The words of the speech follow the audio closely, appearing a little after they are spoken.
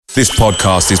This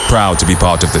podcast is proud to be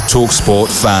part of the TalkSport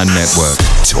Fan Network.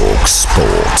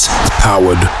 TalkSport.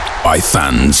 Powered by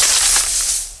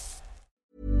fans.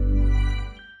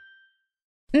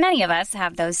 Many of us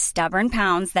have those stubborn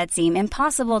pounds that seem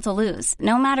impossible to lose,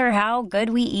 no matter how good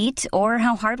we eat or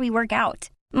how hard we work out.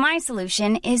 My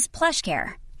solution is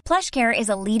PlushCare. PlushCare is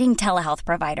a leading telehealth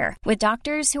provider with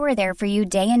doctors who are there for you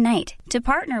day and night to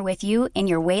partner with you in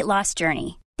your weight loss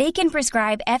journey. They can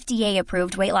prescribe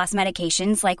FDA-approved weight loss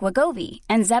medications like Wegovy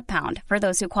and Zepbound for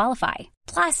those who qualify.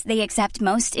 Plus, they accept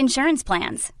most insurance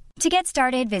plans. To get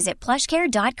started, visit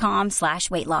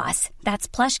plushcare.com/weight loss. That's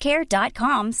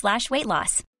plushcare.com/weight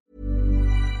loss.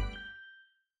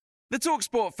 The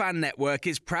TalkSport Fan Network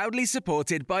is proudly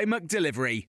supported by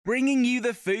McDelivery, bringing you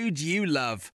the food you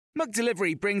love.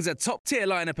 McDelivery brings a top-tier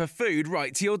lineup of food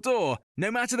right to your door.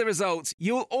 No matter the result,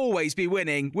 you'll always be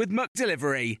winning with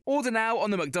McDelivery. Order now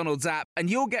on the McDonald's app and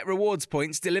you'll get rewards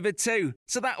points delivered too.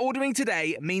 So that ordering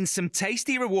today means some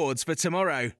tasty rewards for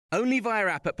tomorrow. Only via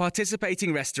app at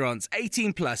participating restaurants.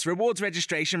 18 plus. Rewards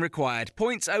registration required.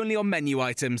 Points only on menu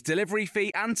items. Delivery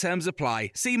fee and terms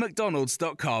apply. See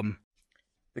mcdonalds.com.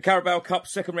 The Carabao Cup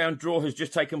second round draw has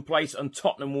just taken place and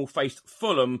Tottenham will face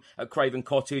Fulham at Craven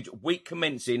Cottage, week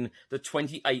commencing the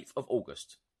 28th of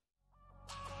August.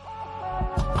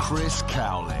 Chris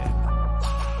Cowlin.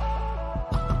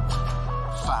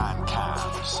 Fan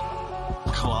cams.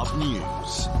 Club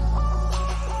news.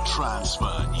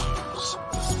 Transfer news.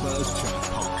 The Spurs Chat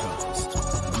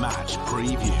podcast. Match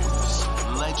previews.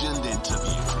 Legend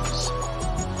interviews.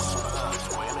 Spurs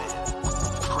women.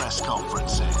 Press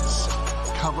conferences.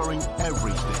 Covering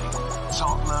everything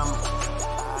Tottenham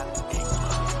and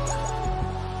England.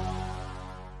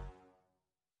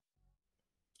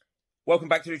 Welcome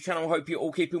back to the channel. Hope you're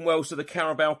all keeping well. So the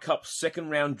Carabao Cup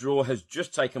second round draw has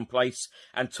just taken place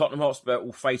and Tottenham Hotspur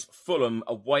will face Fulham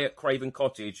away at Craven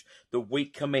Cottage the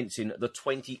week commencing the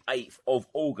 28th of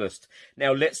August.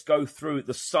 Now let's go through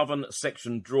the southern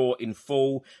section draw in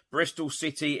full. Bristol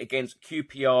City against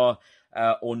QPR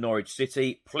or Norwich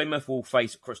City. Plymouth will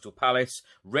face Crystal Palace.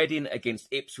 Reading against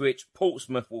Ipswich.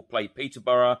 Portsmouth will play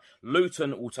Peterborough.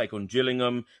 Luton will take on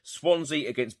Gillingham. Swansea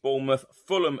against Bournemouth.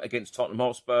 Fulham against Tottenham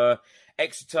Hotspur.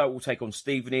 Exeter will take on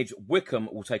Stevenage. Wickham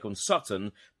will take on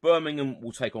Sutton. Birmingham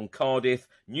will take on Cardiff.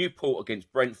 Newport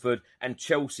against Brentford. And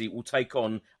Chelsea will take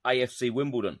on AFC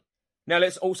Wimbledon. Now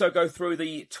let's also go through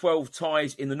the 12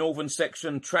 ties in the northern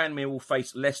section. Tranmere will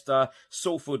face Leicester.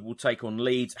 Salford will take on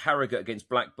Leeds. Harrogate against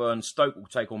Blackburn. Stoke will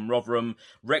take on Rotherham.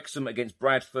 Wrexham against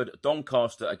Bradford.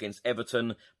 Doncaster against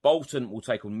Everton. Bolton will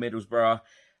take on Middlesbrough.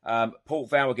 Port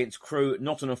Vale against Crewe.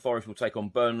 Nottingham Forest will take on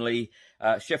Burnley.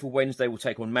 Sheffield Wednesday will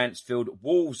take on Mansfield.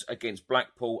 Wolves against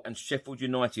Blackpool. And Sheffield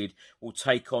United will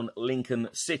take on Lincoln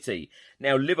City.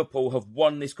 Now, Liverpool have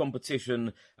won this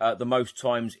competition the most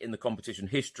times in the competition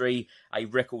history. A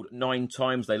record 9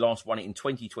 times. They last won it in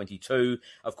 2022.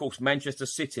 Of course, Manchester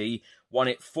City won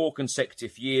it 4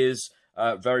 consecutive years.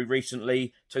 Very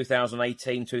recently,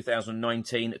 2018,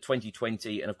 2019,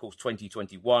 2020, and of course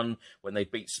 2021, when they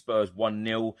beat Spurs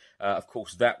 1-0. Of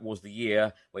course, that was the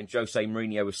year when Jose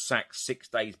Mourinho was sacked 6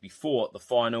 days before the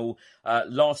final.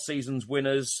 Last season's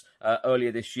winners,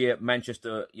 earlier this year,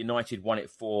 Manchester United won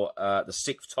it for the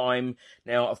 6th time.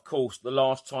 Now, of course, the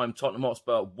last time Tottenham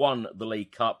Hotspur won the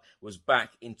League Cup was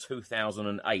back in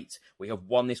 2008. We have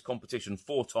won this competition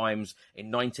 4 times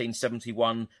in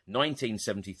 1971,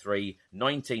 1973,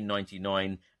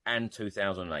 1999 and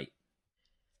 2008.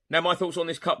 Now, my thoughts on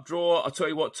this cup draw. I'll tell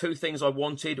you what, 2 things I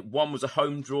wanted. 1 was a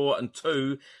home draw and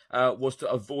 2 was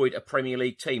to avoid a Premier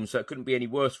League team. So it couldn't be any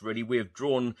worse, really. We have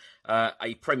drawn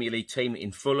a Premier League team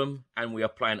in Fulham and we are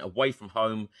playing away from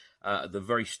home at the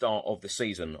very start of the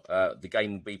season. The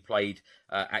game will be played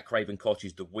at Craven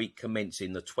Cottage the week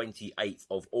commencing the 28th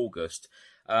of August.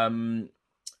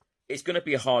 It's going to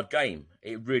be a hard game.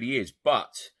 It really is.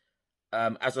 But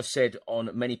as I said on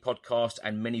many podcasts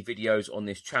and many videos on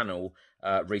this channel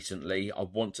recently, I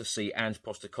want to see Ange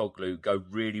Postecoglou go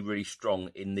really, really strong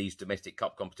in these domestic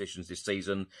cup competitions this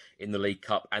season, in the League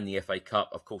Cup and the FA Cup.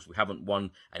 Of course, we haven't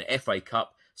won an FA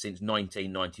Cup since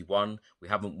 1991. We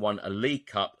haven't won a League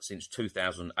Cup since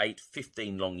 2008,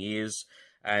 15 long years.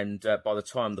 And by the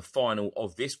time the final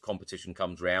of this competition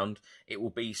comes round, it will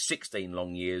be 16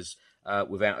 long years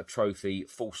without a trophy,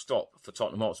 full stop, for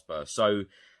Tottenham Hotspur. So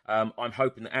I'm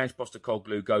hoping that Ange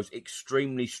Postecoglou goes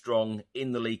extremely strong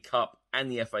in the League Cup and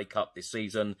the FA Cup this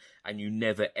season, and you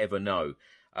never, ever know.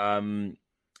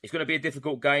 It's going to be a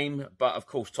difficult game, but of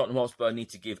course Tottenham Hotspur need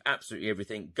to give absolutely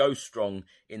everything, go strong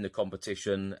in the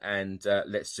competition, and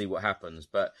let's see what happens.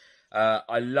 But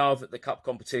I love the cup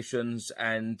competitions,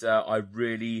 and I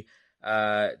really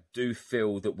do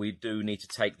feel that we do need to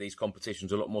take these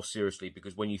competitions a lot more seriously,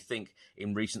 because when you think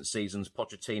in recent seasons,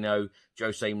 Pochettino,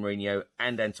 Jose Mourinho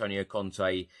and Antonio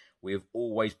Conte, we have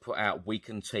always put out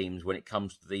weakened teams when it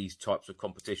comes to these types of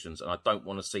competitions, and I don't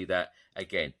want to see that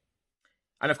again.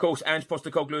 And of course, Ange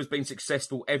Postecoglou has been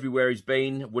successful everywhere he's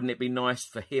been. Wouldn't it be nice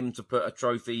for him to put a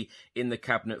trophy in the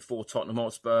cabinet for Tottenham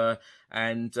Hotspur?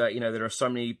 And, there are so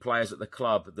many players at the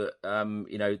club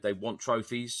that, they want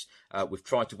trophies. We've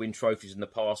tried to win trophies in the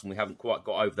past and we haven't quite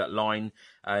got over that line.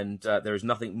 And there is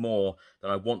nothing more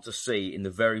than I want to see in the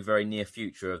very, very near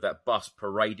future of that bus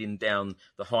parading down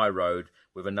the high road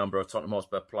with a number of Tottenham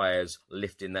Hotspur players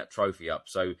lifting that trophy up.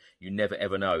 So you never,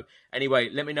 ever know. Anyway,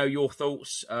 let me know your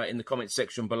thoughts in the comments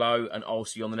section below, and I'll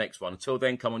see you on the next one. Until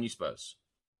then, come on, you Spurs.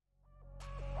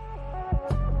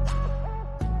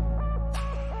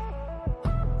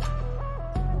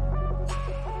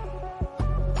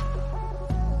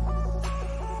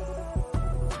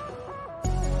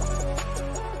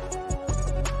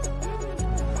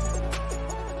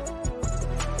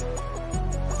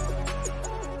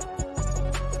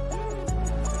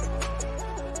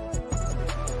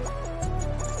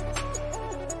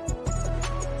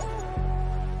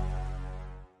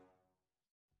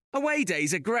 Away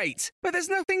days are great, but there's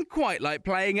nothing quite like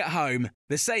playing at home.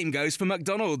 The same goes for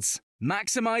McDonald's.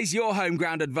 Maximise your home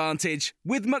ground advantage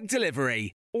with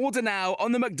McDelivery. Order now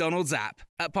on the McDonald's app.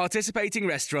 At participating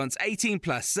restaurants, 18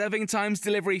 plus serving times,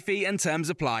 delivery fee and terms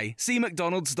apply. See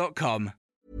mcdonalds.com.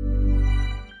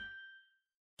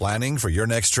 Planning for your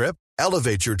next trip?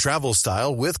 Elevate your travel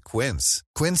style with Quince.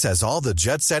 Quince has all the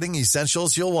jet-setting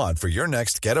essentials you'll want for your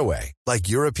next getaway, like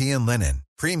European linen,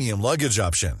 premium luggage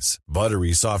options,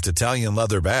 buttery soft Italian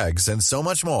leather bags, and so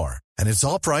much more. And it's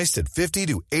all priced at 50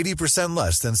 to 80%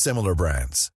 less than similar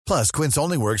brands. Plus, Quince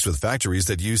only works with factories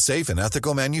that use safe and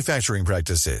ethical manufacturing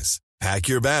practices. Pack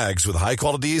your bags with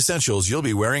high-quality essentials you'll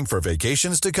be wearing for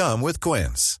vacations to come with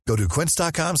Quince. Go to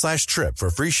quince.com/trip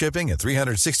for free shipping and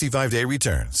 365-day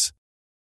returns.